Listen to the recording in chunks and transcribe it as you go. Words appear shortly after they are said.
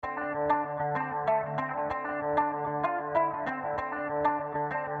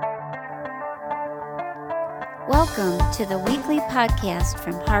Welcome to the weekly podcast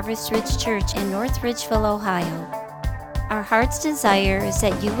from Harvest Ridge Church in North Ridgeville, Ohio. Our heart's desire is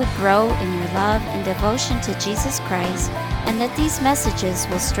that you would grow in your love and devotion to Jesus Christ, and that these messages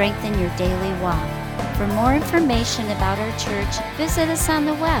will strengthen your daily walk. For more information about our church, visit us on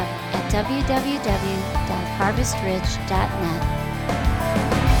the web at www.harvestridge.net.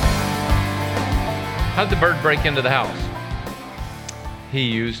 How did the bird break into the house? He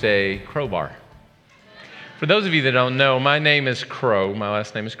used a crowbar. For those of you that don't know, my name is Crow. My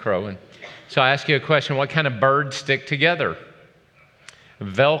last name is Crow. And so I ask you a question: what kind of birds stick together?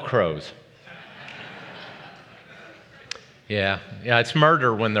 Velcros. Yeah, it's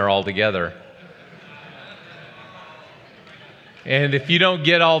murder when they're all together. And if you don't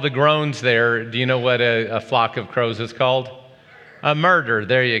get all the groans there, do you know what a flock of crows is called? A murder.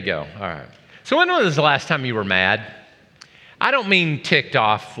 There you go. All right. So when was the last time you were mad? I don't mean ticked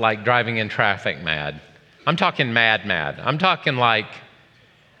off like driving in traffic mad. I'm talking mad. I'm talking like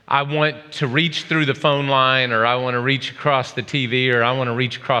I want to reach through the phone line, or I want to reach across the TV, or I want to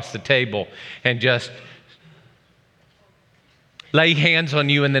reach across the table and just lay hands on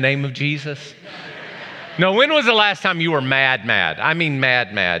you in the name of Jesus. No, when was the last time you were mad? I mean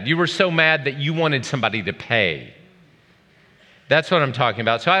mad. You were so mad that you wanted somebody to pay. That's what I'm talking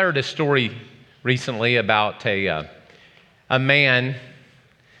about. So I heard a story recently about a man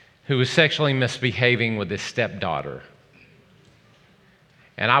who was sexually misbehaving with his stepdaughter.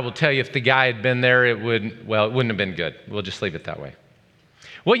 And I will tell you, if the guy had been there, it wouldn't have been good. We'll just leave it that way.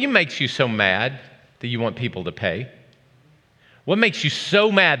 What makes you so mad that you want people to pay? What makes you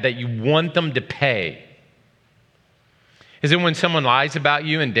so mad that you want them to pay? Is it when someone lies about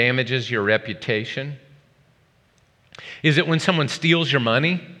you and damages your reputation? Is it when someone steals your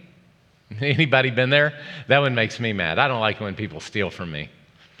money? Anybody been there? That one makes me mad. I don't like it when people steal from me.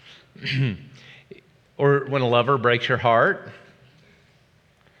 Or when a lover breaks your heart?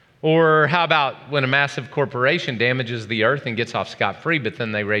 Or how about when a massive corporation damages the earth and gets off scot-free, but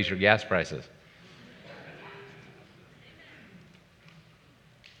then they raise your gas prices?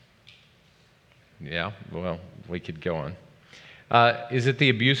 Yeah, well, we could go on. Is it the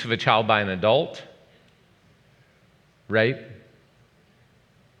abuse of a child by an adult? Rape?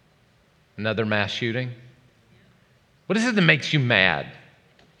 Another mass shooting? What is it that makes you mad?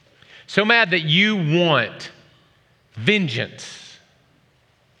 So mad that you want vengeance.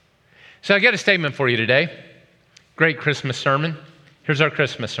 So I got a statement for you today. Great Christmas sermon. Here's our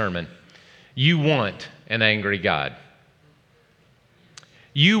Christmas sermon. You want an angry God.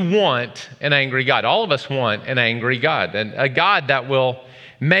 You want an angry God. All of us want an angry God, and a God that will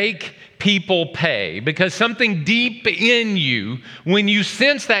make people pay, because something deep in you, when you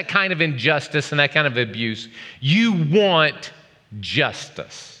sense that kind of injustice and that kind of abuse, you want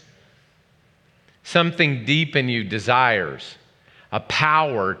justice. Something deep in you desires a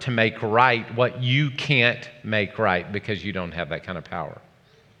power to make right what you can't make right because you don't have that kind of power.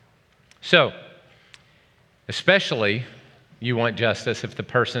 So, especially you want justice if the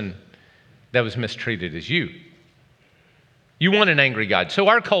person that was mistreated is you. You want an angry God. So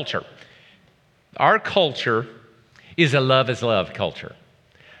our culture is a love is love culture.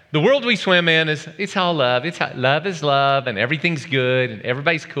 The world we swim in it's all love. Love is love, and everything's good, and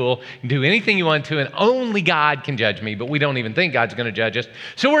everybody's cool. You can do anything you want to, and only God can judge me, but we don't even think God's going to judge us.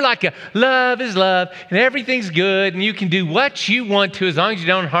 So we're like love is love, and everything's good, and you can do what you want to as long as you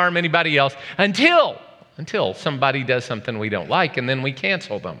don't harm anybody else until somebody does something we don't like, and then we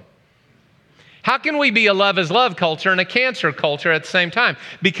cancel them. How can we be a love is love culture and a cancer culture at the same time?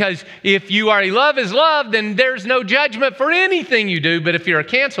 Because if you are a love is love, then there's no judgment for anything you do. But if you're a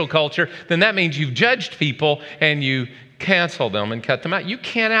cancel culture, then that means you've judged people and you cancel them and cut them out. You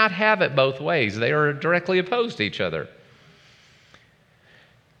cannot have it both ways. They are directly opposed to each other.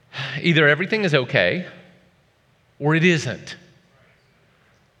 Either everything is okay or it isn't.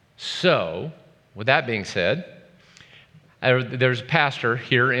 So, with that being said, there's a pastor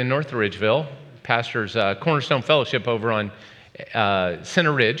here in North Ridgeville, pastor's Cornerstone Fellowship over on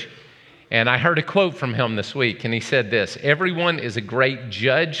Center Ridge, and I heard a quote from him this week, and he said this: "Everyone is a great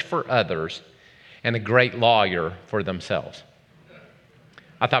judge for others and a great lawyer for themselves."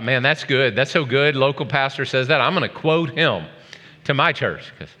 I thought, man, that's good. That's so good. Local pastor says that. I'm going to quote him to my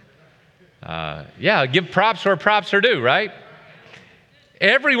church. Give props where props are due, right?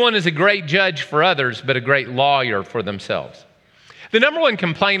 Everyone is a great judge for others, but a great lawyer for themselves. The number one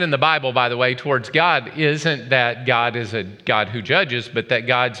complaint in the Bible, by the way, towards God isn't that God is a God who judges, but that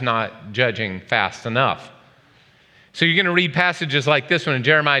God's not judging fast enough. So you're going to read passages like this one in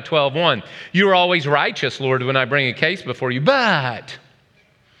Jeremiah 12:1. "You are always righteous, Lord, when I bring a case before you, but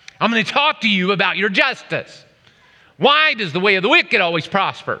I'm going to talk to you about your justice. Why does the way of the wicked always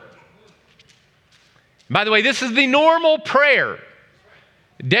prosper? By the way, this is the normal prayer.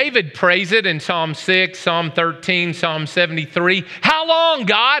 David prays it in Psalm 6, Psalm 13, Psalm 73. How long,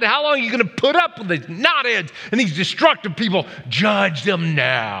 God? How long are you going to put up with these knotheads and these destructive people? Judge them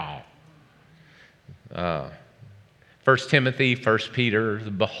now. 1 Timothy, 1 Peter,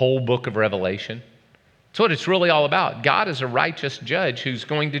 the whole book of Revelation. That's what it's really all about. God is a righteous judge who's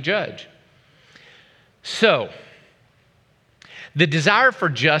going to judge. So, the desire for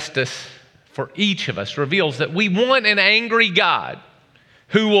justice for each of us reveals that we want an angry God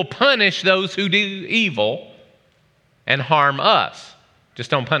who will punish those who do evil and harm us.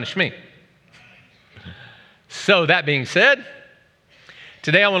 Just don't punish me. So that being said,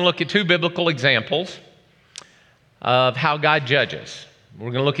 today I want to look at two biblical examples of how God judges.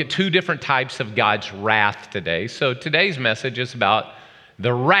 We're going to look at two different types of God's wrath today. So today's message is about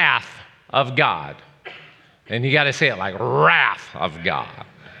the wrath of God. And you got to say it like wrath of God.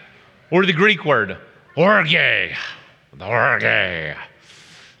 Or the Greek word, orge. The orge.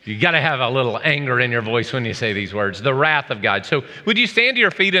 You got to have a little anger in your voice when you say these words, the wrath of God. So would you stand to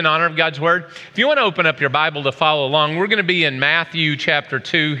your feet in honor of God's word? If you want to open up your Bible to follow along, we're going to be in Matthew chapter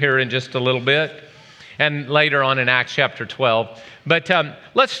 2 here in just a little bit, and later on in Acts chapter 12. But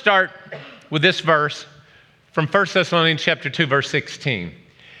let's start with this verse from 1 Thessalonians chapter 2, verse 16.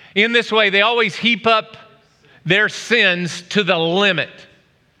 In this way, they always heap up their sins to the limit.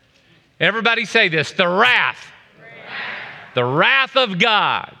 Everybody say this, the wrath. The wrath of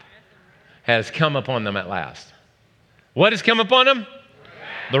God has come upon them at last. What has come upon them?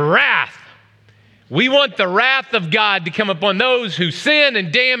 The wrath. We want the wrath of God to come upon those who sin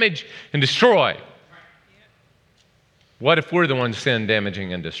and damage and destroy. What if we're the ones sin,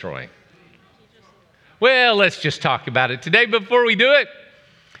 damaging, and destroying? Well, let's just talk about it today. Before we do it,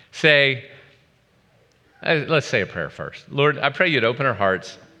 let's say a prayer first. Lord, I pray you'd open our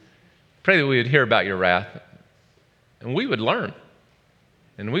hearts. Pray that we would hear about your wrath. And we would learn,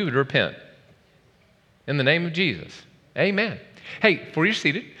 and we would repent. In the name of Jesus, amen. Hey, before you're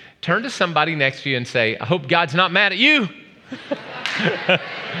seated, turn to somebody next to you and say, I hope God's not mad at you.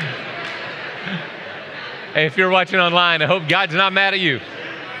 Hey, if you're watching online, I hope God's not mad at you.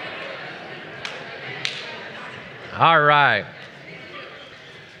 All right.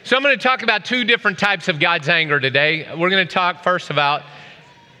 So I'm going to talk about two different types of God's anger today. We're going to talk first about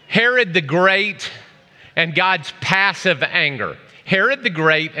Herod the Great and God's passive anger. Herod the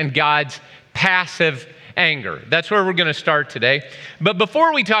Great and God's passive anger. That's where we're going to start today. But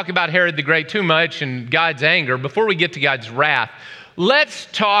before we talk about Herod the Great too much and God's anger, before we get to God's wrath, let's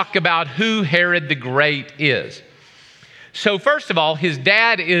talk about who Herod the Great is. So first of all, his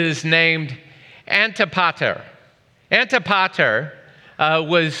dad is named Antipater. Antipater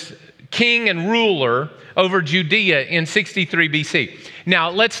was king and ruler over Judea in 63 BC. Now,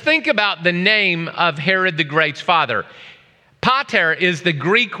 let's think about the name of Herod the Great's father. Pater is the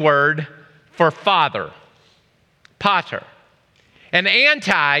Greek word for father. Pater. And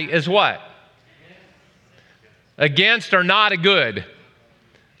anti is what? Against or not a good.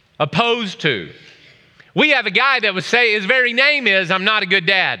 Opposed to. We have a guy that would say his very name is, I'm not a good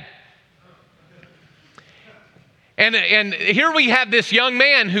dad. And here we have this young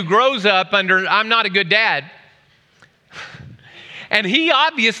man who grows up under, I'm not a good dad. And he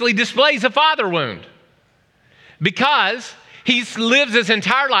obviously displays a father wound because he lives his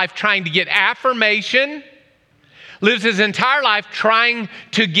entire life trying to get affirmation, lives his entire life trying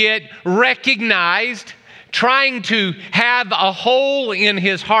to get recognized, trying to have a hole in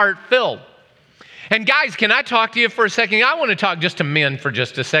his heart filled. And guys, can I talk to you for a second? I want to talk just to men for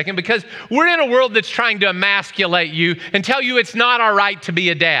just a second because we're in a world that's trying to emasculate you and tell you it's not all right to be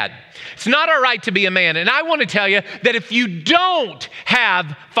a dad. It's not all right to be a man. And I want to tell you that if you don't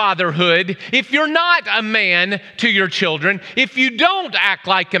have fatherhood, if you're not a man to your children, if you don't act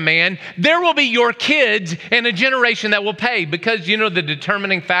like a man, there will be your kids and a generation that will pay. Because you know the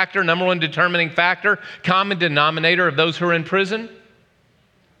determining factor, number one determining factor, common denominator of those who are in prison?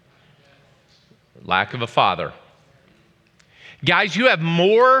 Lack of a father. Guys, you have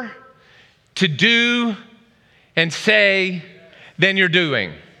more to do and say than you're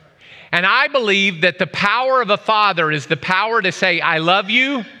doing. And I believe that the power of a father is the power to say, I love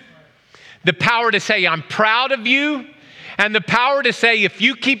you, the power to say, I'm proud of you, and the power to say, if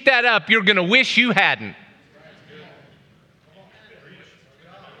you keep that up, you're going to wish you hadn't.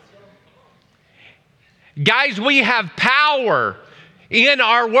 Guys, we have power in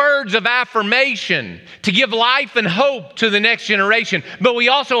our words of affirmation to give life and hope to the next generation. But we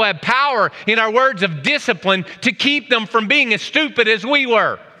also have power in our words of discipline to keep them from being as stupid as we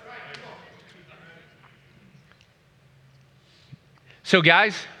were. So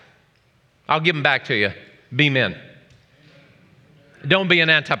guys, I'll give them back to you. Be men. Don't be an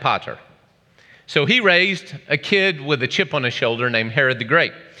Antipater. So he raised a kid with a chip on his shoulder named Herod the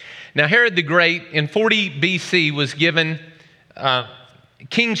Great. Now Herod the Great in 40 BC was given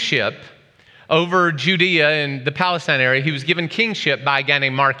kingship over Judea and the Palestine area. He was given kingship by a guy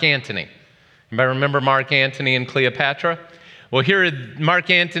named Mark Antony. Anybody remember Mark Antony and Cleopatra? Well, here Mark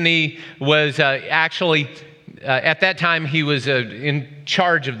Antony was actually, at that time, he was in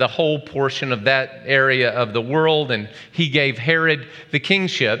charge of the whole portion of that area of the world, and he gave Herod the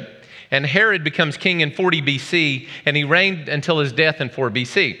kingship. And Herod becomes king in 40 BC, and he reigned until his death in 4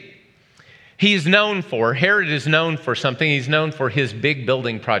 BC. Herod is known for something. He's known for his big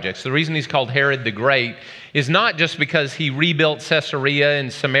building projects. The reason he's called Herod the Great is not just because he rebuilt Caesarea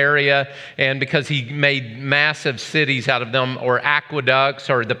and Samaria and because he made massive cities out of them or aqueducts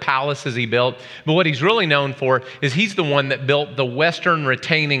or the palaces he built, but what he's really known for is he's the one that built the Western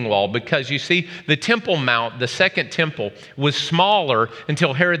retaining wall, because you see, the Temple Mount, the second temple, was smaller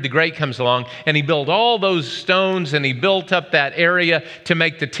until Herod the Great comes along, and he built all those stones and he built up that area to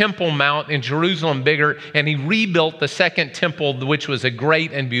make the Temple Mount in Jerusalem bigger, and he rebuilt the second temple, which was a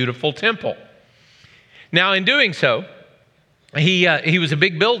great and beautiful temple. Now, in doing so, he was a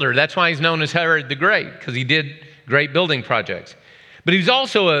big builder. That's why he's known as Herod the Great, because he did great building projects. But he was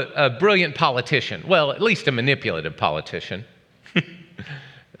also a brilliant politician. Well, at least a manipulative politician.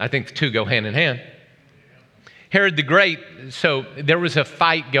 I think the two go hand in hand. Herod the Great, so there was a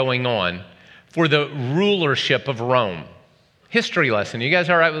fight going on for the rulership of Rome. History lesson. You guys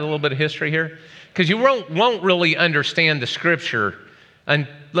all right with a little bit of history here? Because you won't really understand the scripture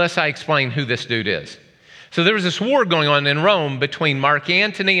unless I explain who this dude is. So there was this war going on in Rome between Mark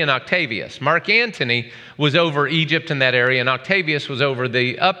Antony and Octavius. Mark Antony was over Egypt in that area, and Octavius was over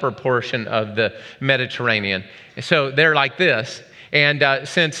the upper portion of the Mediterranean. So they're like this. And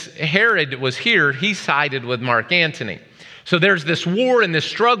since Herod was here, he sided with Mark Antony. So there's this war and this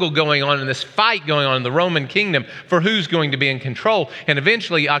struggle going on and this fight going on in the Roman kingdom for who's going to be in control. And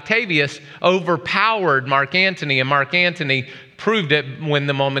eventually Octavius overpowered Mark Antony, and Mark Antony proved it when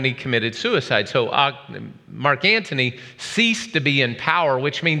the moment he committed suicide. So Mark Antony ceased to be in power,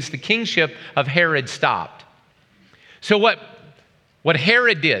 which means the kingship of Herod stopped. So what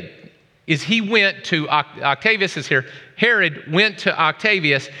Herod did is he went to, Octavius is here, Herod went to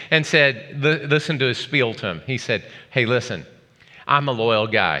Octavius and said, listen to his spiel to him. He said, hey, listen, I'm a loyal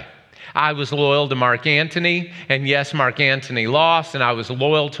guy. I was loyal to Mark Antony, and yes, Mark Antony lost, and I was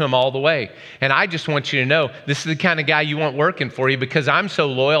loyal to him all the way. And I just want you to know, this is the kind of guy you want working for you, because I'm so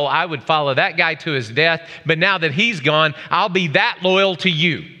loyal, I would follow that guy to his death, but now that he's gone, I'll be that loyal to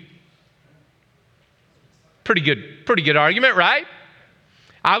you. Pretty good argument, right?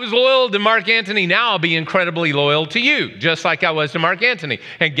 I was loyal to Mark Antony, now I'll be incredibly loyal to you, just like I was to Mark Antony.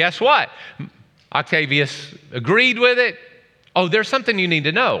 And guess what? Octavius agreed with it. Oh, there's something you need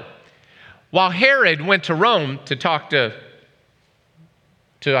to know. While Herod went to Rome to talk to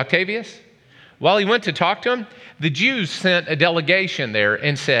Octavius, while he went to talk to him, the Jews sent a delegation there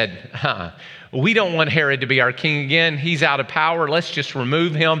and said, we don't want Herod to be our king again. He's out of power. Let's just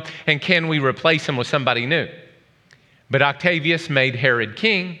remove him. And can we replace him with somebody new? But Octavius made Herod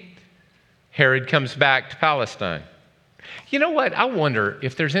king. Herod comes back to Palestine. You know what? I wonder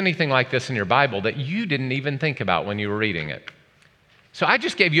if there's anything like this in your Bible that you didn't even think about when you were reading it. So I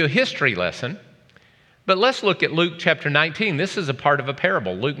just gave you a history lesson, but let's look at Luke chapter 19. This is a part of a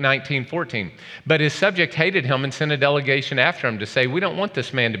parable, Luke 19:14. But his subject hated him and sent a delegation after him to say, we don't want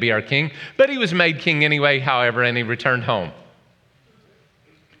this man to be our king, but he was made king anyway, however, and he returned home.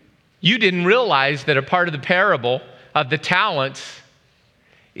 You didn't realize that a part of the parable of the talents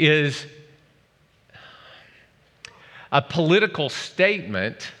is a political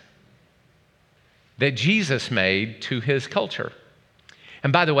statement that Jesus made to his culture.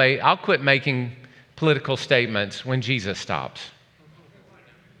 And by the way, I'll quit making political statements when Jesus stops.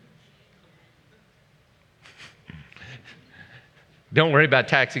 Don't worry about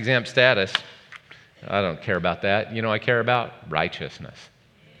tax-exempt status. I don't care about that. You know what I care about? Righteousness.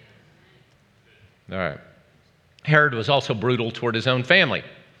 All right. Herod was also brutal toward his own family.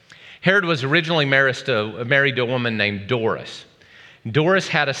 Herod was originally married to a woman named Doris. Doris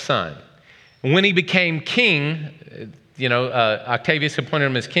had a son. When he became king, Octavius appointed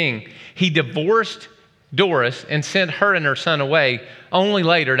him as king, he divorced Doris and sent her and her son away, only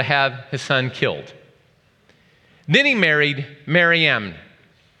later to have his son killed. Then he married Mariamne.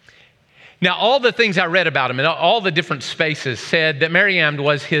 Now, all the things I read about him and all the different spaces said that Mariamne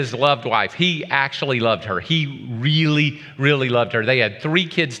was his loved wife. He actually loved her. He really, really loved her. They had 3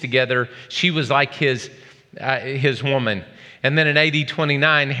 kids together. She was like his woman. And then in AD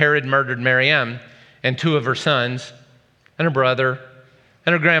 29, Herod murdered Mariam and 2 of her sons and her brother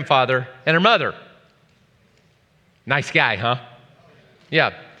and her grandfather and her mother. Nice guy, huh?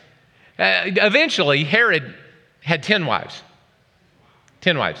 Yeah. Eventually, Herod had 10 wives.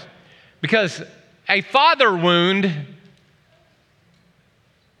 10 wives. Because a father wound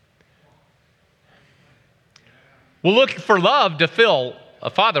will look for love to fill a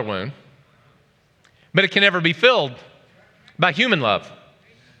father wound, but it can never be filled by human love.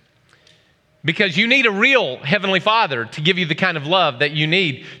 Because you need a real Heavenly Father to give you the kind of love that you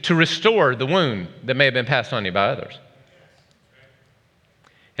need to restore the wound that may have been passed on you by others.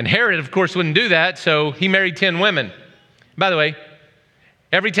 And Herod, of course, wouldn't do that, so he married 10 women. By the way,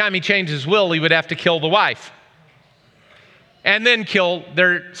 every time he changed his will, he would have to kill the wife and then kill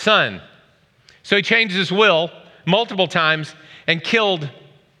their son. So he changed his will multiple times and killed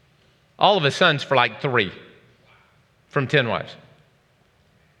all of his sons for like 3 from 10 wives.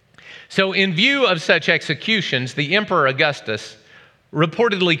 So in view of such executions, the Emperor Augustus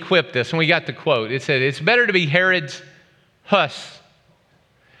reportedly quipped this, and we got the quote. It said, "It's better to be Herod's Hus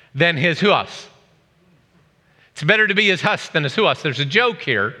than his Huas." It's better to be his Hus than his Huas. There's a joke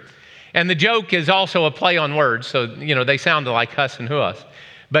here, and the joke is also a play on words, so they sound like Hus and Huas.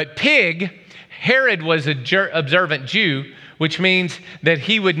 But pig, Herod was an observant Jew, which means that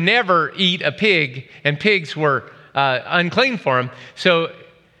he would never eat a pig, and pigs were unclean for him. So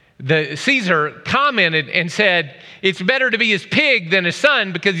the Caesar commented and said, it's better to be his pig than his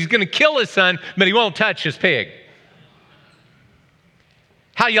son because he's going to kill his son, but he won't touch his pig.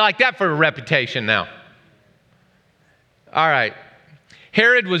 How you like that for a reputation now? All right.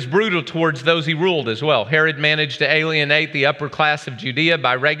 Herod was brutal towards those he ruled as well. Herod managed to alienate the upper class of Judea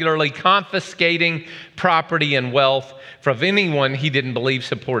by regularly confiscating property and wealth from anyone he didn't believe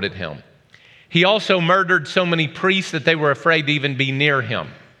supported him. He also murdered so many priests that they were afraid to even be near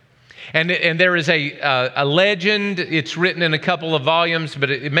him. And there is a legend, it's written in a couple of volumes, but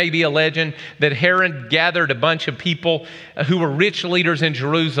it may be a legend, that Herod gathered a bunch of people who were rich leaders in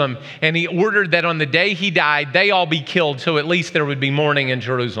Jerusalem, and he ordered that on the day he died, they all be killed, so at least there would be mourning in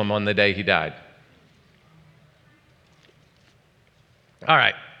Jerusalem on the day he died. All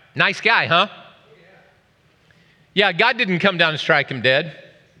right, nice guy, huh? Yeah, God didn't come down and strike him dead.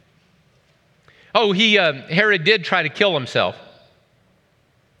 Oh, Herod did try to kill himself.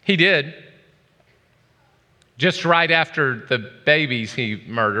 He did. Just right after the babies he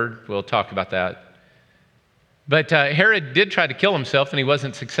murdered. We'll talk about that. But Herod did try to kill himself, and he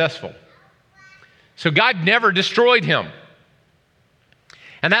wasn't successful. So God never destroyed him.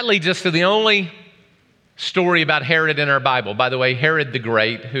 And that leads us to the only story about Herod in our Bible. By the way, Herod the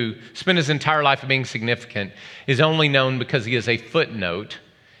Great, who spent his entire life being significant, is only known because he is a footnote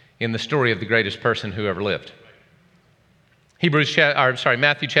in the story of the greatest person who ever lived.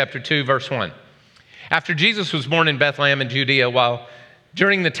 Matthew chapter 2, verse 1. After Jesus was born in Bethlehem in Judea,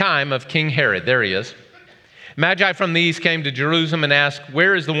 during the time of King Herod, there he is, Magi from the east came to Jerusalem and asked,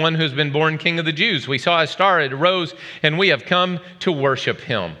 "Where is the one who has been born King of the Jews? We saw a star, it arose, and we have come to worship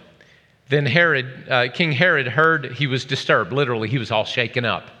him." Then King Herod heard, he was disturbed. Literally, he was all shaken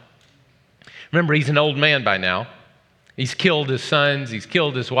up. Remember, he's an old man by now. He's killed his sons, he's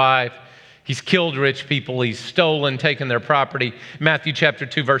killed his wife. He's killed rich people. He's stolen, taken their property. Matthew chapter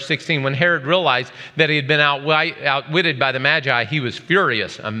 2, verse 16. When Herod realized that he had been outwitted by the Magi, he was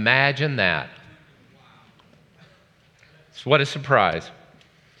furious. Imagine that. What a surprise.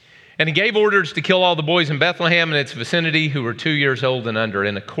 And he gave orders to kill all the boys in Bethlehem and its vicinity who were 2 years old and under,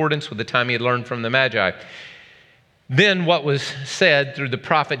 in accordance with the time he had learned from the Magi. Then what was said through the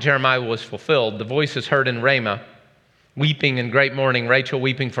prophet Jeremiah was fulfilled. The voice is heard in Ramah, weeping in great mourning, Rachel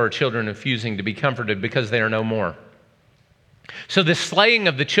weeping for her children, refusing to be comforted because they are no more. So the slaying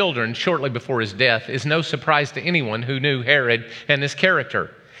of the children shortly before his death is no surprise to anyone who knew Herod and his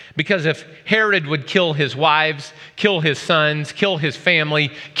character. Because if Herod would kill his wives, kill his sons, kill his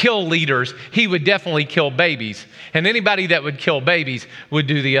family, kill leaders, he would definitely kill babies. And anybody that would kill babies would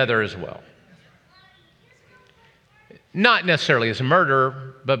do the other as well. Not necessarily as a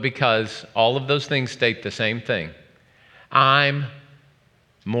murderer, but because all of those things state the same thing. I'm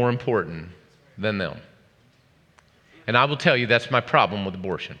more important than them. And I will tell you that's my problem with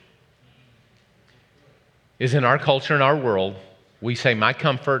abortion. Is in our culture, in our world, we say my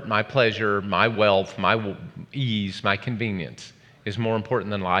comfort, my pleasure, my wealth, my ease, my convenience is more important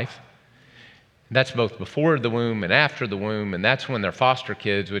than life. That's both before the womb and after the womb, and that's when they're foster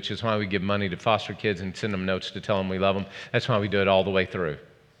kids, which is why we give money to foster kids and send them notes to tell them we love them. That's why we do it all the way through.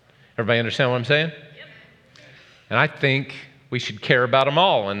 Everybody understand what I'm saying? And I think we should care about them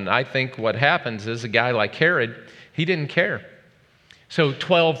all. And I think what happens is a guy like Herod, he didn't care. So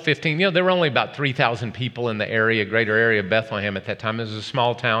 12, 15, there were only about 3,000 people in the area, greater area of Bethlehem at that time. It was a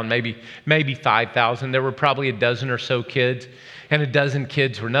small town, maybe 5,000. There were probably a dozen or so kids, and a dozen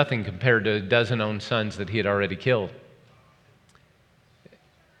kids were nothing compared to a dozen own sons that he had already killed.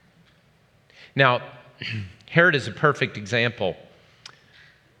 Now, Herod is a perfect example.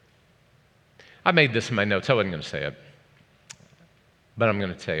 I made this in my notes. I wasn't going to say it, but I'm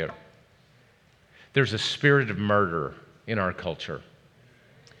going to say it. There's a spirit of murder in our culture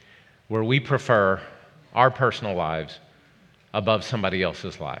where we prefer our personal lives above somebody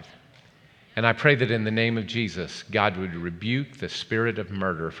else's life. And I pray that in the name of Jesus, God would rebuke the spirit of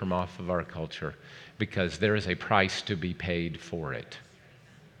murder from off of our culture, because there is a price to be paid for it.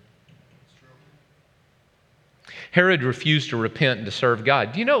 Herod refused to repent and to serve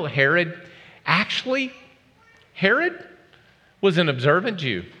God. Do you know Herod was an observant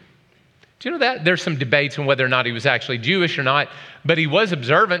Jew? Do you know that? There's some debates on whether or not he was actually Jewish or not, but he was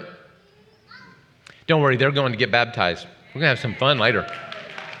observant. Don't worry, they're going to get baptized. We're going to have some fun later.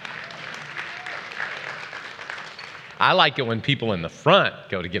 I like it when people in the front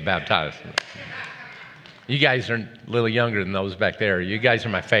go to get baptized. You guys are a little younger than those back there. You guys are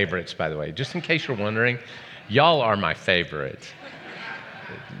my favorites, by the way. Just in case you're wondering, y'all are my favorites.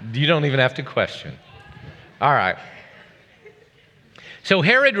 You don't even have to question. All right. So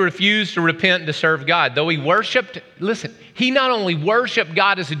Herod refused to repent and to serve God, though he worshiped. Listen, he not only worshiped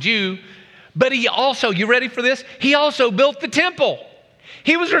God as a Jew, but he also, you ready for this? He also built the temple.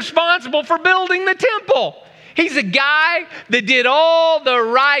 He was responsible for building the temple. He's a guy that did all the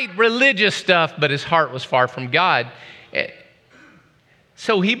right religious stuff, but his heart was far from God.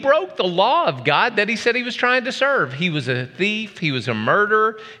 So he broke the law of God that he said he was trying to serve. He was a thief. He was a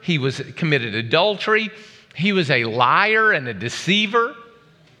murderer. He was committed adultery. He was a liar and a deceiver.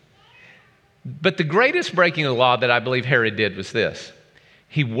 But the greatest breaking of the law that I believe Herod did was this.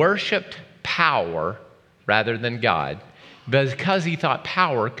 He worshiped power rather than God because he thought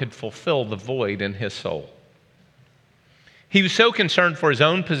power could fulfill the void in his soul. He was so concerned for his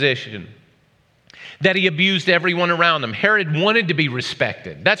own position that he abused everyone around him. Herod wanted to be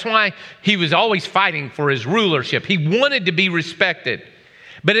respected. That's why he was always fighting for his rulership. He wanted to be respected.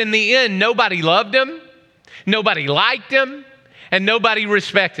 But in the end, nobody loved him, nobody liked him, and nobody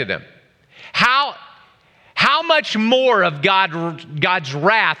respected him. How much more of God's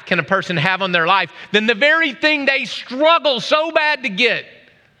wrath can a person have on their life than the very thing they struggle so bad to get,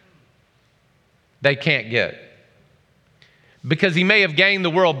 they can't get? Because he may have gained the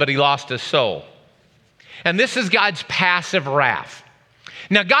world, but he lost his soul. And this is God's passive wrath.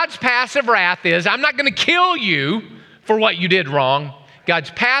 Now, God's passive wrath is, I'm not going to kill you for what you did wrong.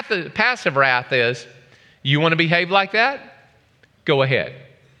 God's passive wrath is, you want to behave like that? Go ahead.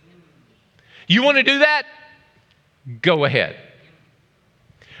 You want to do that? Go ahead.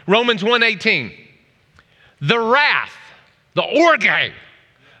 Romans 1:18. The wrath, the orge,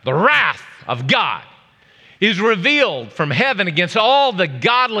 the wrath of God is revealed from heaven against all the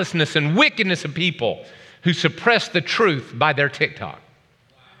godlessness and wickedness of people who suppress the truth by their TikTok.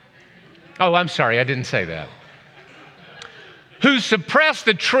 Oh, I'm sorry, I didn't say that. Who suppress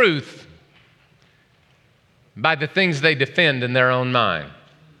the truth by the things they defend in their own mind.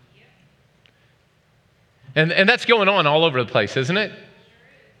 And that's going on all over the place, isn't it?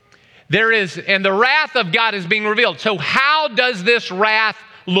 And the wrath of God is being revealed. So how does this wrath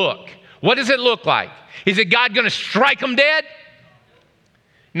look? What does it look like? Is it God going to strike them dead?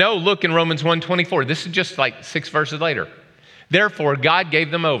 No, look in Romans 1:24. This is just like 6 verses later. Therefore, God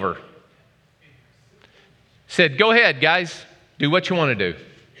gave them over. Said, go ahead, guys. Do what you want to do.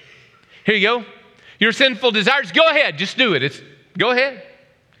 Here you go. Your sinful desires, go ahead. Just do it. Go ahead.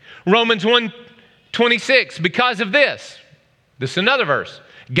 Romans 1:26. Because of this is another verse.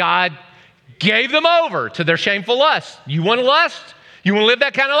 God gave them over to their shameful lust. You want to lust? You want to live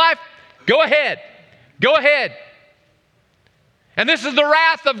that kind of life? Go ahead. Go ahead. And this is the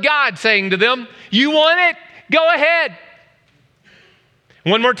wrath of God saying to them, you want it? Go ahead.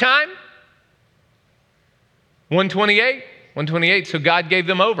 One more time. 128. So God gave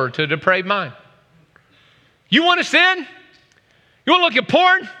them over to a depraved mind. You want to sin? You want to look at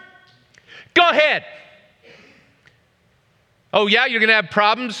porn? Go ahead. Oh yeah, you're going to have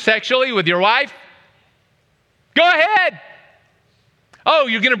problems sexually with your wife? Go ahead. Oh,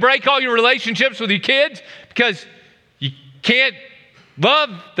 you're going to break all your relationships with your kids because you can't love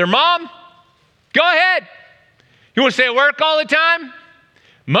their mom? Go ahead. You want to stay at work all the time?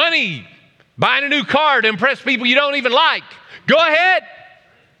 Money, buying a new car to impress people you don't even like? Go ahead.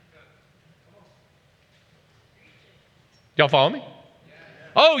 Y'all follow me?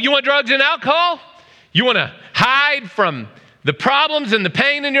 Oh, you want drugs and alcohol? You want to hide from the problems and the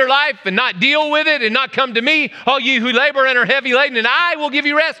pain in your life and not deal with it and not come to me, all you who labor and are heavy laden, and I will give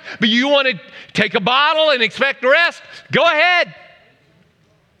you rest. But you want to take a bottle and expect rest? Go ahead.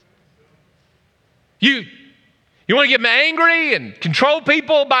 You want to get angry and control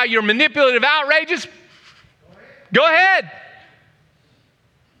people by your manipulative outrages? Go ahead.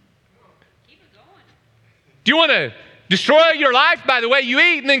 Do you want to destroy your life by the way you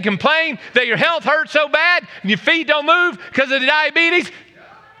eat and then complain that your health hurts so bad and your feet don't move because of the diabetes?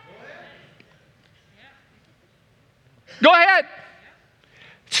 Go ahead.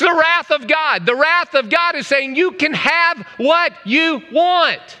 It's the wrath of God. The wrath of God is saying you can have what you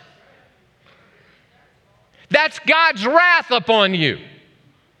want. That's God's wrath upon you.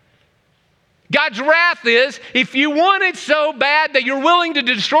 God's wrath is if you want it so bad that you're willing to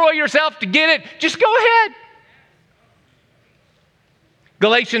destroy yourself to get it, just go ahead.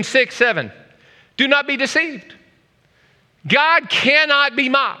 Galatians 6:7. Do not be deceived. God cannot be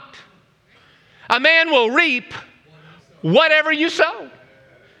mocked. A man will reap whatever you sow.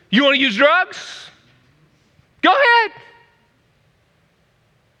 You want to use drugs? Go ahead.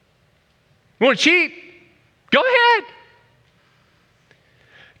 You want to cheat? Go ahead.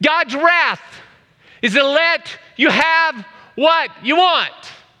 God's wrath is to let you have what you want.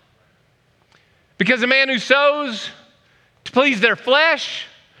 Because a man who sows to please their flesh,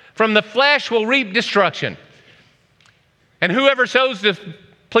 from the flesh will reap destruction. And whoever sows to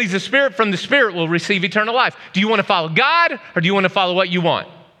please the Spirit, from the Spirit will receive eternal life. Do you want to follow God or do you want to follow what you want?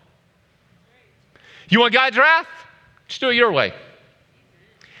 You want God's wrath? Just do it your way.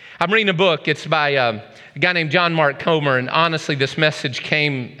 I'm reading a book. It's by a guy named John Mark Comer, and honestly, this message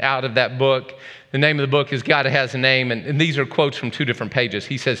came out of that book. The name of the book is God Has a Name, and these are quotes from 2 different pages.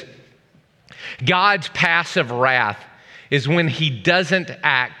 He says, God's passive wrath is when he doesn't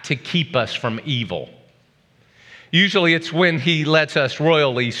act to keep us from evil. Usually it's when he lets us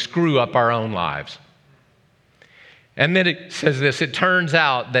royally screw up our own lives. And then it says this, it turns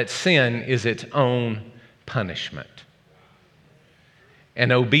out that sin is its own punishment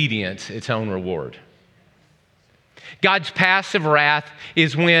and obedience its own reward. God's passive wrath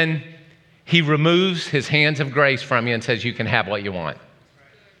is when he removes his hands of grace from you and says you can have what you want.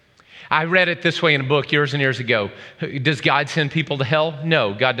 I read it this way in a book years and years ago. Does God send people to hell?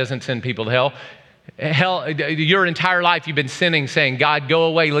 No, God doesn't send people to hell. Hell, your entire life you've been sinning, saying, God, go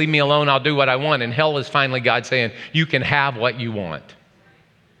away, leave me alone, I'll do what I want. And hell is finally God saying, you can have what you want.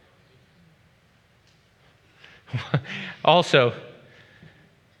 Also,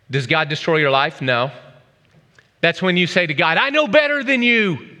 does God destroy your life? No. That's when you say to God, I know better than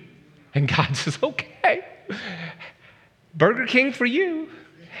you. And God says, okay, Burger King for you.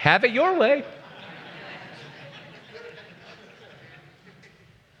 Have it your way.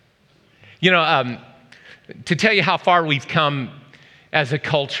 You know, to tell you how far we've come as a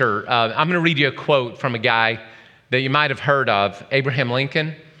culture, I'm going to read you a quote from a guy that you might have heard of, Abraham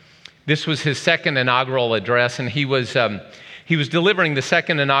Lincoln. This was his second inaugural address, and he was delivering the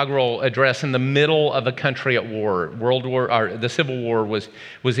second inaugural address in the middle of a country at war. The Civil War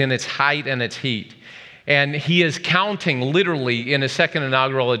was in its height and its heat. And he is counting, literally, in his second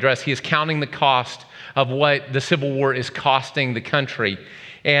inaugural address, he is counting the cost of what the Civil War is costing the country.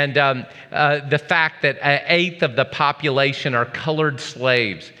 And the fact that an eighth of the population are colored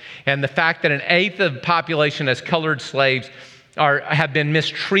slaves. And the fact that an eighth of the population as colored slaves have been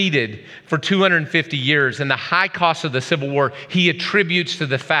mistreated for 250 years. And the high cost of the Civil War, he attributes to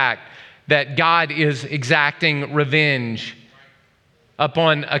the fact that God is exacting revenge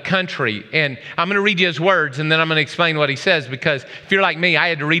upon a country. And I'm going to read you his words, and then I'm going to explain what he says, because if you're like me, I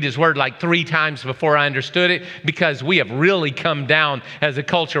had to read his word like 3 times before I understood it, because we have really come down as a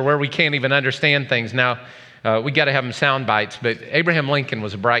culture where we can't even understand things. Now, we got to have them sound bites, but Abraham Lincoln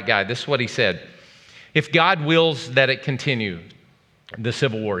was a bright guy. This is what he said. If God wills that it continue, the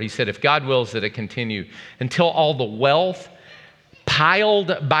Civil War, he said, if God wills that it continue until all the wealth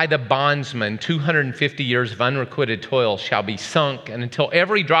piled by the bondsman, 250 years of unrequited toil shall be sunk, and until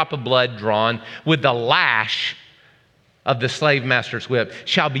every drop of blood drawn with the lash of the slave master's whip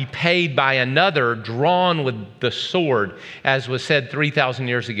shall be paid by another drawn with the sword, as was said 3,000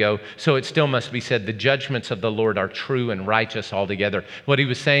 years ago, so it still must be said, the judgments of the Lord are true and righteous altogether. What he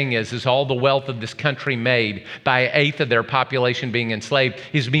was saying is all the wealth of this country made by an eighth of their population being enslaved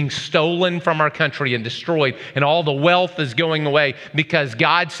is being stolen from our country and destroyed, and all the wealth is going away because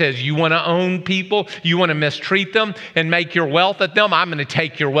God says, you want to own people, you want to mistreat them and make your wealth at them, I'm going to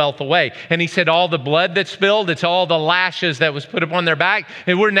take your wealth away. And he said, all the blood that's spilled, it's all the lash lashes that was put upon their back,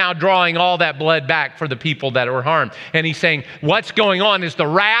 and we're now drawing all that blood back for the people that were harmed. And he's saying what's going on is the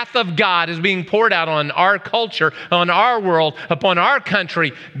wrath of God is being poured out on our culture, on our world, upon our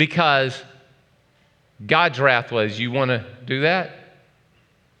country, because God's wrath was, you want to do that?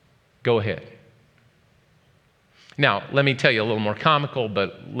 Go ahead. Now, let me tell you a little more comical,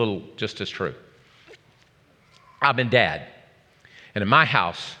 but a little just as true. I'm a dad, and in my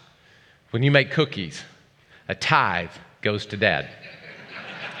house, when you make cookies, a tithe goes to Dad.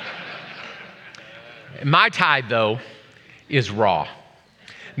 My tithe, though, is raw,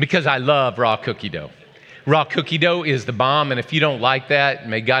 because I love raw cookie dough. Raw cookie dough is the bomb, and if you don't like that,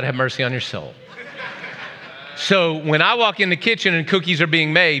 may God have mercy on your soul. So when I walk in the kitchen and cookies are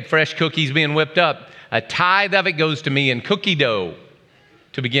being made, fresh cookies being whipped up, a tithe of it goes to me in cookie dough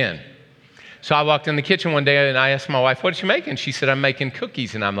to begin. So I walked in the kitchen one day and I asked my wife, what is she making? She said, I'm making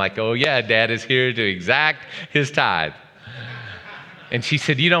cookies. And I'm like, oh yeah, Dad is here to exact his tithe. And she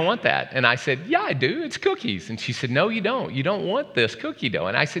said, you don't want that. And I said, yeah, I do. It's cookies. And she said, no, you don't. You don't want this cookie dough.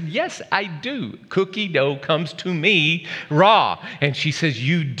 And I said, yes, I do. Cookie dough comes to me raw. And she says,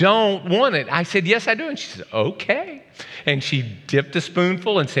 you don't want it. I said, yes, I do. And she said, okay. And she dipped a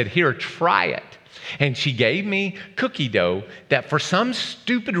spoonful and said, here, try it. And she gave me cookie dough that for some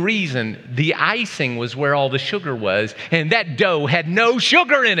stupid reason, the icing was where all the sugar was, and that dough had no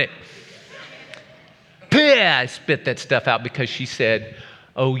sugar in it. I spit that stuff out because she said,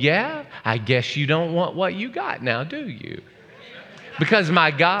 oh yeah, I guess you don't want what you got now, do you? Because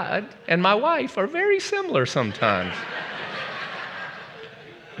my God and my wife are very similar sometimes.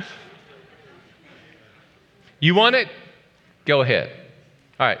 You want it? Go ahead.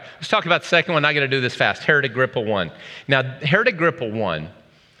 All right, let's talk about the second one. I got to do this fast. Herod Agrippa I. Now, Herod Agrippa I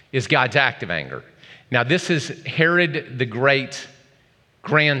is God's act of anger. Now, this is Herod the Great's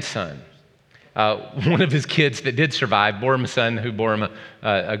grandson. One of his kids that did survive bore him a son who bore him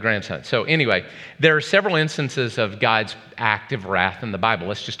a grandson. So anyway, there are several instances of God's active wrath in the Bible.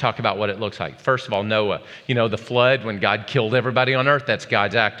 Let's just talk about what it looks like. First of all, Noah. You know, the flood, when God killed everybody on earth, that's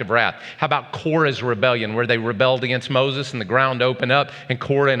God's active wrath. How about Korah's rebellion, where they rebelled against Moses and the ground opened up and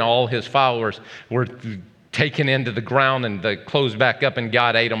Korah and all his followers were taken into the ground and they closed back up and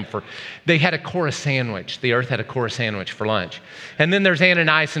God ate them they had a Korah sandwich. The earth had a Korah sandwich for lunch. And then there's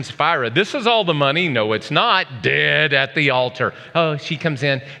Ananias and Sapphira. This is all the money. No, it's not. Dead at the altar. Oh, she comes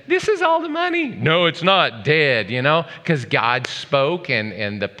in. This is all the money. No, it's not. Dead, because God spoke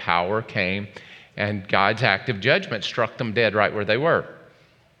and the power came and God's active judgment struck them dead right where they were.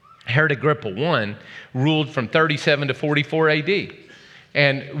 Herod Agrippa I ruled from 37 to 44 AD.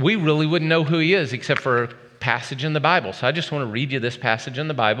 And we really wouldn't know who he is except for a passage in the Bible. So I just want to read you this passage in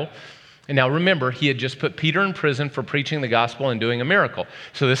the Bible. And now remember, he had just put Peter in prison for preaching the gospel and doing a miracle.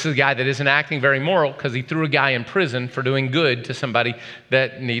 So this is a guy that isn't acting very moral because he threw a guy in prison for doing good to somebody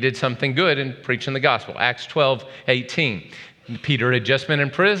that needed something good and preaching the gospel. Acts 12:18. Peter had just been in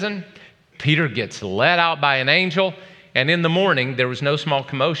prison. Peter gets let out by an angel. And in the morning, there was no small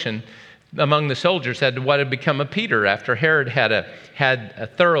commotion among the soldiers as to what had become of Peter. After Herod had a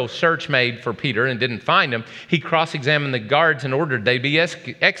thorough search made for Peter and didn't find him, he cross-examined the guards and ordered they be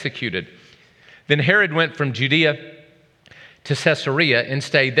executed. Then Herod went from Judea to Caesarea and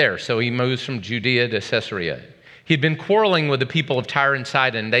stayed there. So he moves from Judea to Caesarea. He'd been quarreling with the people of Tyre and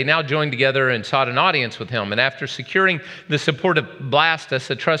Sidon. They now joined together and sought an audience with him. And after securing the support of Blastus,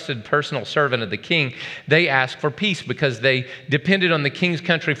 a trusted personal servant of the king, they asked for peace because they depended on the king's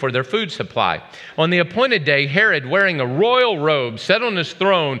country for their food supply. On the appointed day, Herod, wearing a royal robe, sat on his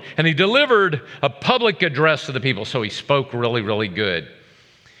throne, and he delivered a public address to the people. So he spoke really, really good.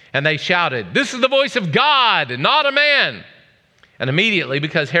 And they shouted, "This is the voice of God, not a man." And immediately,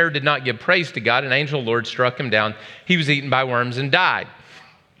 because Herod did not give praise to God, an angel of the Lord struck him down. He was eaten by worms and died.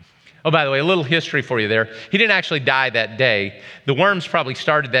 Oh, by the way, a little history for you there. He didn't actually die that day. The worms probably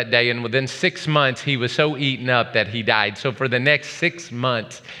started that day, and within 6 months, he was so eaten up that he died. So for the next 6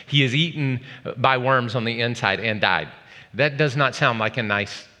 months, he is eaten by worms on the inside and died. That does not sound like a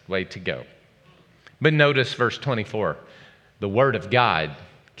nice way to go. But notice verse 24. The word of God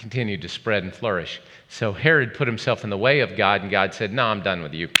continued to spread and flourish. So Herod put himself in the way of God, and God said, "No, I'm done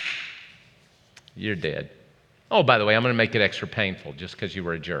with you. You're dead. Oh, by the way, I'm going to make it extra painful just because you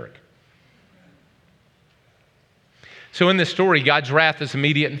were a jerk." So in this story, God's wrath is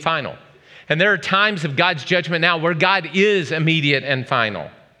immediate and final. And there are times of God's judgment now where God is immediate and final.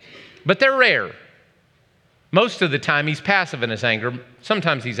 But they're rare. Most of the time, he's passive in his anger.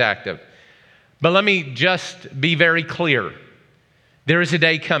 Sometimes he's active. But let me just be very clear. There is a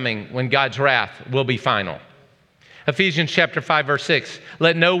day coming when God's wrath will be final. Ephesians chapter 5, verse 6,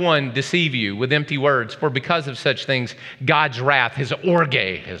 let no one deceive you with empty words, for because of such things, God's wrath, his orge,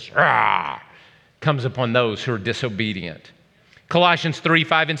 his comes upon those who are disobedient. Colossians 3,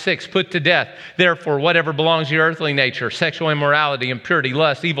 5, and 6, put to death, therefore, whatever belongs to your earthly nature, sexual immorality, impurity,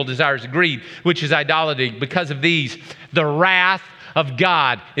 lust, evil desires, greed, which is idolatry. Because of these, the wrath of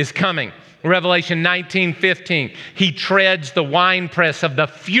God is coming. Revelation 19:15, he treads the winepress of the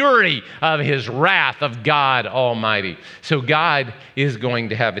fury of his wrath of God Almighty. So God is going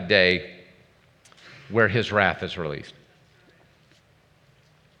to have a day where his wrath is released.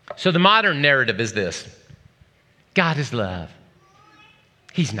 So the modern narrative is this: God is love.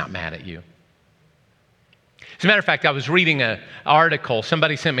 He's not mad at you. As a matter of fact, I was reading an article.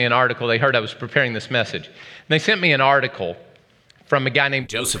 Somebody sent me an article. They heard I was preparing this message. And they sent me an article from a guy named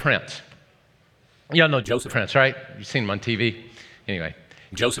Joseph Prince. Y'all know Joseph Prince, right? You've seen him on TV. Anyway,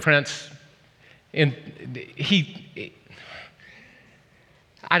 Joseph Prince, and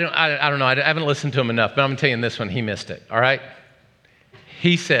I don't know. I haven't listened to him enough, but I'm going to tell you in this one, he missed it, all right?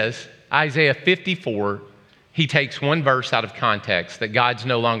 He says, Isaiah 54, he takes one verse out of context, that God's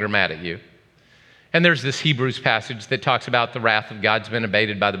no longer mad at you. And there's this Hebrews passage that talks about the wrath of God's been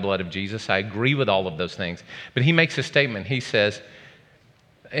abated by the blood of Jesus. I agree with all of those things. But he makes a statement. He says,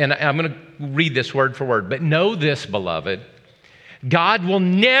 and I'm going to read this word for word, but know this, beloved, God will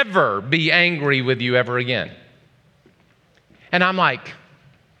never be angry with you ever again. And I'm like,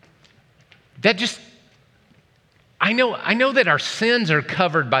 that just, I know that our sins are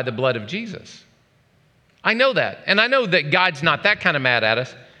covered by the blood of Jesus. I know that. And I know that God's not that kind of mad at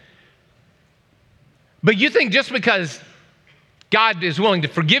us. But you think just because God is willing to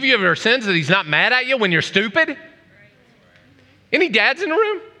forgive you of your sins that he's not mad at you when you're stupid? Any dads in the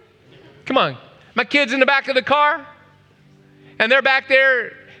room? Come on. My kid's in the back of the car, and they're back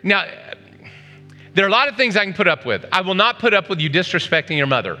there. Now, there are a lot of things I can put up with. I will not put up with you disrespecting your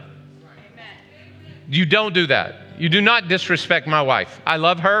mother. You don't do that. You do not disrespect my wife. I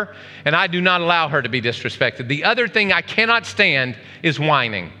love her, and I do not allow her to be disrespected. The other thing I cannot stand is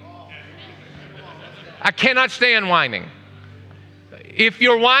whining. I cannot stand whining. If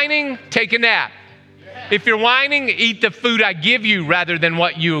you're whining, take a nap. If you're whining, eat the food I give you rather than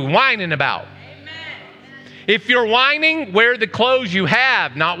what you're whining about. If you're whining, wear the clothes you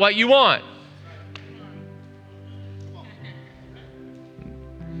have, not what you want.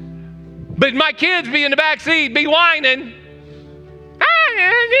 But my kids be in the back seat, be whining.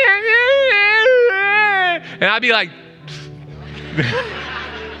 And I'd be like,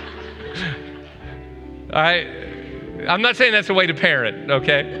 all right, I'm not saying that's the way to parent,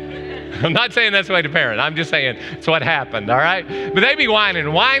 okay? I'm not saying that's the way to parent. I'm just saying it's what happened, all right? But they be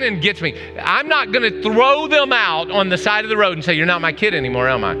whining. Whining gets me. I'm not going to throw them out on the side of the road and say, you're not my kid anymore,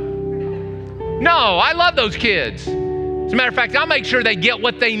 am I? No, I love those kids. As a matter of fact, I'll make sure they get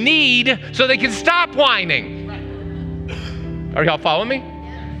what they need so they can stop whining. Are y'all following me?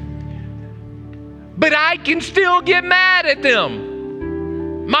 But I can still get mad at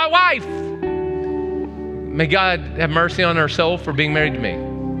them. My wife, may God have mercy on her soul for being married to me.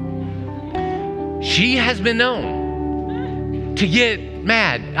 She has been known to get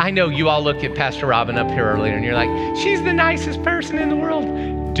mad. I know you all looked at Pastor Robin up here earlier and you're like, she's the nicest person in the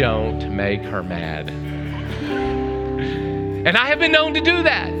world. Don't make her mad. And I have been known to do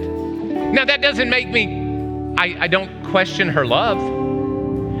that. Now that doesn't make me, I don't question her love.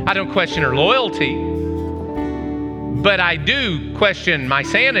 I don't question her loyalty. But I do question my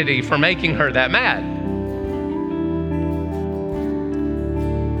sanity for making her that mad.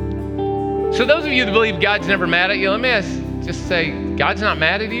 So those of you that believe God's never mad at you, let me just say, God's not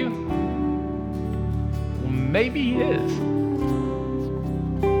mad at you? Well, maybe he is.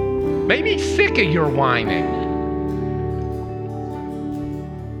 Maybe he's sick of your whining.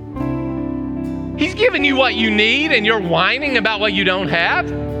 He's giving you what you need and you're whining about what you don't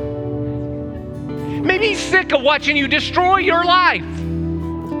have. Maybe he's sick of watching you destroy your life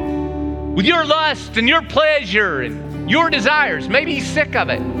with your lust and your pleasure and your desires. Maybe he's sick of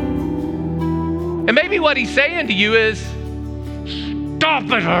it. And maybe what he's saying to you is, stop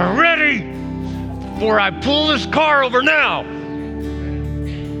it already before I pull this car over now.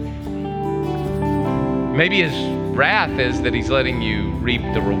 Maybe his wrath is that he's letting you reap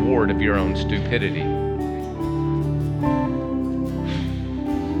the reward of your own stupidity.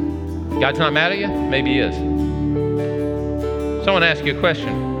 God's not mad at you? Maybe he is. So I want to ask you a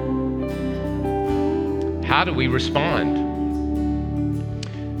question. How do we respond?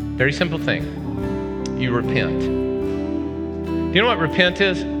 Very simple thing. You repent. Do you know what repent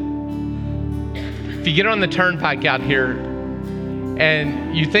is? If you get on the turnpike out here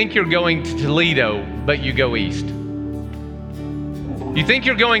and you think you're going to Toledo, but you go east. You think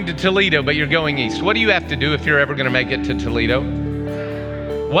you're going to Toledo, but you're going east. What do you have to do if you're ever going to make it to Toledo?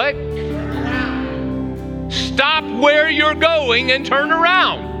 What? Stop where you're going and turn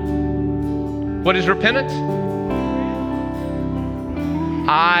around. What is repentance?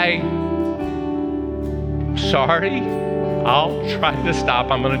 I'm sorry. I'll try to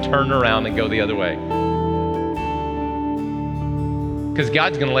stop. I'm going to turn around and go the other way. Because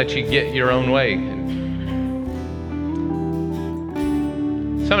God's going to let you get your own way.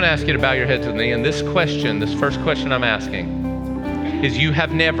 So I'm going to ask you to bow your heads with me. And this first question I'm asking is, you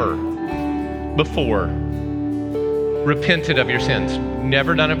have never before repented of your sins.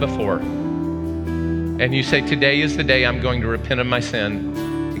 Never done it before. And you say, today is the day I'm going to repent of my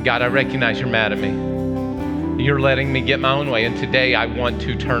sin. God, I recognize you're mad at me. You're letting me get my own way. And today I want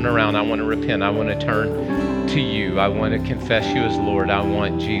to turn around. I want to repent. I want to turn to you. I want to confess you as Lord. I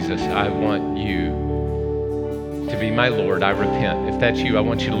want Jesus. I want you to be my Lord. I repent. If that's you, I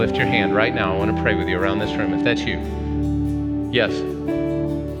want you to lift your hand right now. I want to pray with you around this room. If that's you. Yes.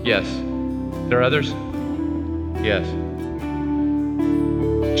 Yes. There are others? Yes.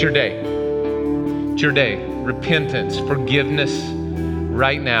 It's your day. It's your day. Repentance, forgiveness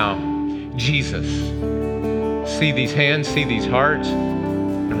right now. Jesus. See these hands, see these hearts,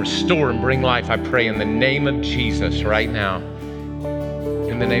 and restore and bring life, I pray, in the name of Jesus right now.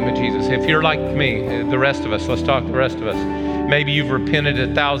 In the name of Jesus. If you're like me, the rest of us, let's talk to the rest of us. Maybe you've repented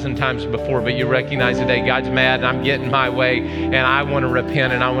 1,000 times before, but you recognize today God's mad and I'm getting my way and I want to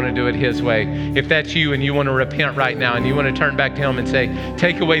repent and I want to do it His way. If that's you and you want to repent right now and you want to turn back to Him and say,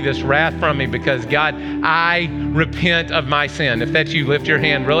 take away this wrath from me because God, I repent of my sin. If that's you, lift your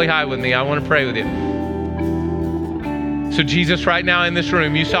hand really high with me. I want to pray with you. So Jesus, right now in this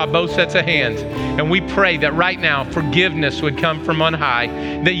room, you saw both sets of hands, and we pray that right now forgiveness would come from on high,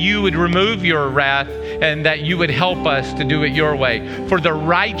 that you would remove your wrath, and that you would help us to do it your way. For the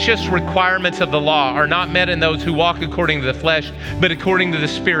righteous requirements of the law are not met in those who walk according to the flesh, but according to the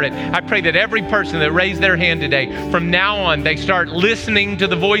Spirit. I pray that every person that raised their hand today, from now on, they start listening to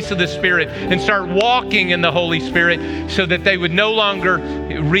the voice of the Spirit and start walking in the Holy Spirit so that they would no longer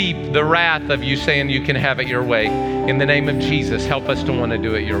reap the wrath of you saying you can have it your way. In the name of Jesus, help us to want to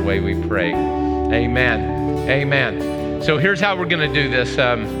do it your way, we pray. Amen. Amen. So here's how we're going to do this.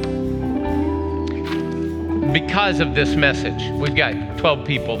 Because of this message, we've got 12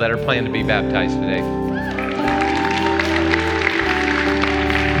 people that are planning to be baptized today.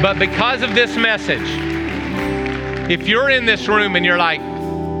 But because of this message, if you're in this room and you're like,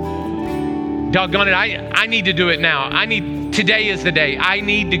 doggone it, I need to do it now. Today is the day. I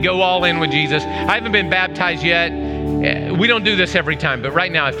need to go all in with Jesus. I haven't been baptized yet. We don't do this every time, but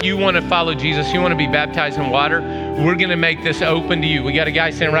right now, if you want to follow Jesus, you want to be baptized in water, we're going to make this open to you. We got a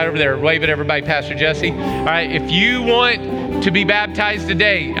guy standing right over there. Wave at everybody, Pastor Jesse. All right, if you want to be baptized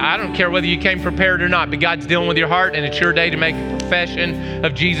today, I don't care whether you came prepared or not, but God's dealing with your heart, and it's your day to make a profession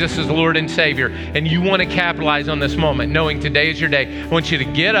of Jesus as Lord and Savior, and you want to capitalize on this moment, knowing today is your day. I want you to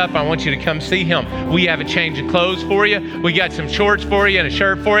get up. I want you to come see Him. We have a change of clothes for you. We got some shorts for you and a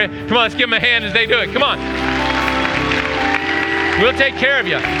shirt for you. Come on, let's give them a hand as they do it. Come on. We'll take care of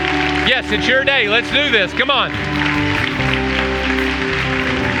you. Yes, it's your day. Let's do this. Come on.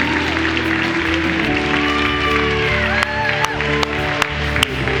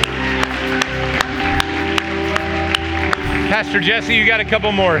 Pastor Jesse, you got a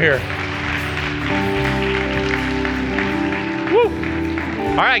couple more here. Woo.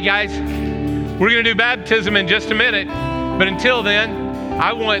 All right, guys. We're going to do baptism in just a minute. But until then,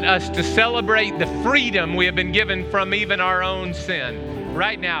 I want us to celebrate the freedom we have been given from even our own sin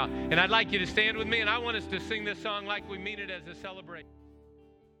right now. And I'd like you to stand with me, and I want us to sing this song like we mean it as a celebration.